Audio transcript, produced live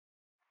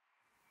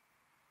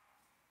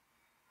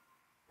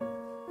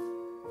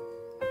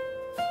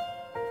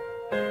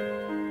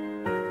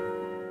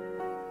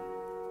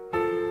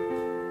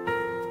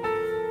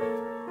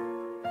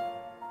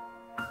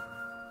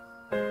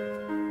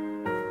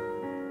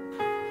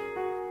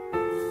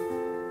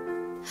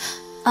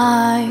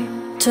I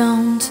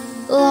don't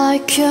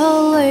like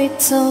your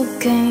little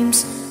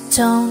games,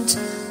 don't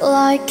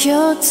like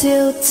your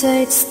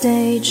tilted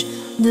stage.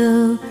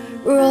 The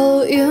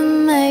role you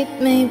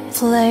made me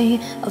play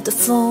of the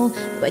fool,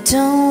 but I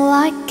don't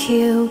like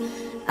you.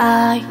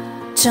 I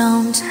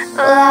don't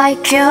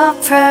like your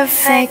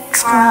perfect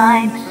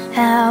crime,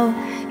 how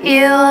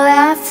you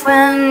laugh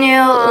when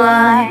you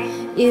lie.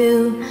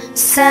 You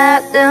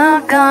said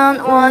the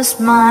gun was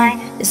mine,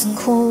 isn't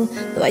cool,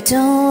 but I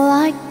don't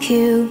like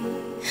you.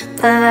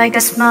 But I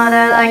got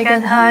smarter, I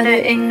got harder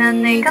in the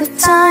nick of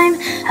time.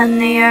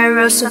 Honey, I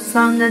rose up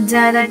from the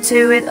dead, I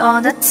do it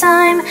all the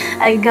time.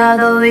 I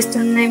got a list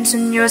of names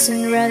and yours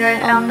in red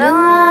and on the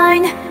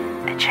line.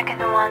 I check it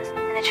once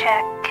and I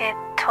check it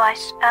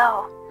twice,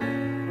 oh.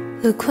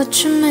 Look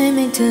what you made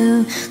me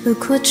do,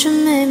 look what you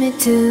made me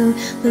do,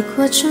 look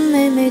what you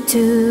made me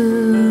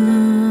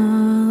do.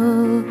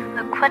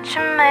 Look what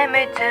you made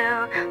me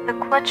do,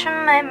 look what you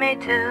made me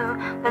do,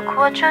 look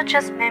what you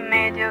just made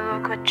me do,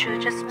 look what you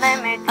just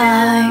made me do.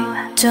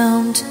 I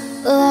don't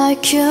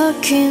like your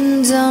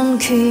kingdom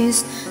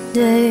keys,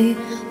 they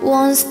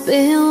once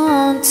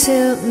belonged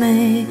to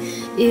me.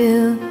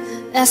 You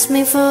asked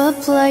me for a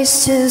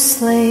place to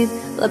sleep,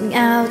 let me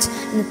out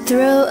and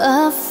throw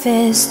a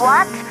fist.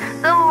 What?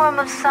 The world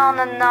moves on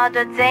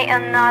another day,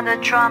 another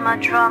drama.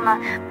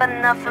 But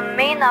not for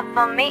me, not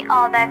for me.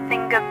 All I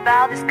think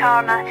about is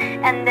karma.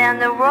 And then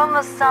the world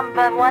moves on,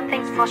 but one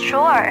thing's for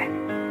sure,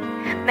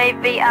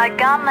 maybe I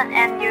got mine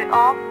and you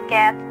all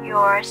get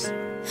yours.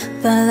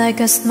 But I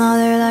got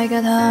smarter, I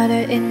got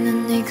harder in the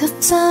nick of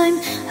time.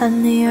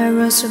 Honey, I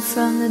rose up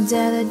from the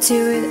dead, I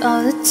do it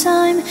all the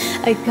time.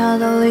 I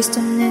got a list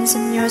of names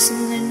and yours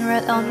and in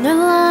red on the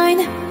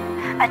line.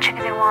 I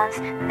checked it once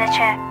and I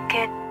check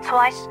it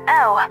twice,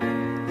 oh.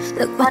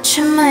 Look what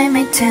you made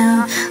me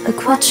do,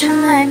 look what you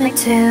made me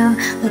do,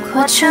 look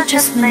what you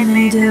just made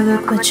me do,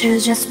 look what you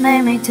just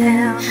made me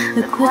do,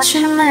 look what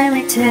you made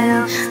me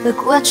do,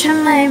 look what you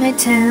made me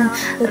do,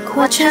 look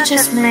what you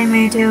just made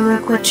me do,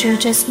 look what you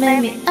just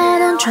made me. I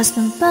don't trust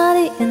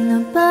nobody and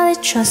nobody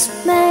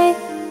trusts me.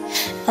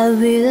 I'll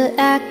be the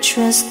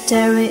actress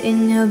staring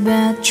in your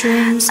bad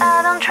dreams.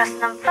 I don't trust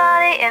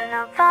nobody and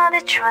nobody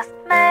trusts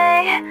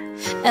me.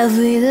 I'll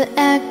be the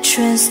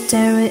actress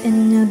staring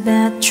in your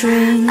bad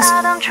dreams.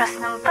 I don't trust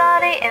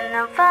nobody and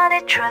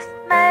nobody trusts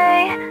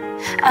me.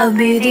 I'll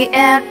be the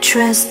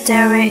actress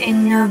staring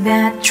in your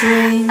bad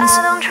dreams.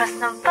 I don't trust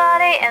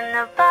nobody and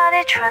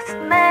nobody trusts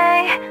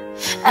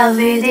me. I'll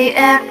be the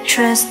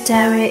actress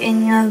staring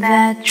in your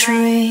bad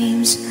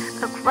dreams.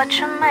 Look what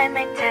you made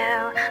me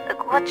do,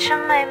 look what you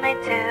made me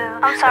do.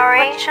 I'm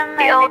sorry,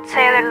 the old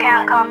sailor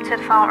can't come to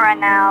the phone right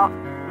now.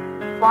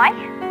 Why?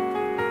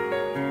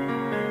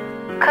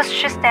 'Cause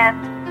she's dead.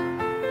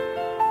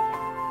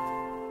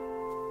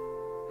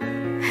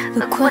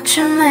 Look what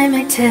you made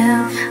me do,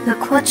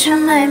 look what you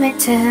made me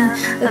do,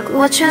 look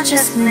what you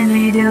just made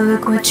me do,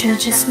 look what you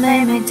just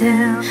made me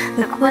do,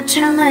 look what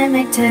you made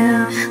me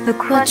do,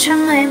 look what you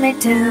made me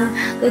do,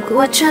 look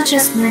what you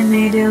just made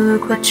me do,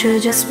 look what you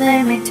just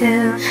made me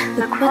do,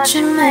 look what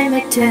you made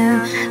me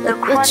do,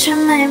 look what you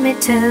made me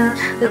do,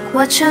 look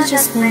what you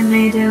just made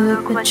me do,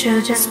 look what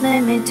you just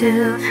made me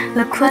do,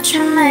 look what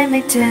you made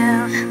me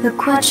do,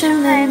 look what you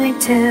made me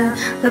do,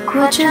 look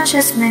what you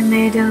just made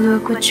me do,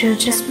 look what you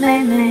just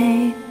made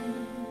me.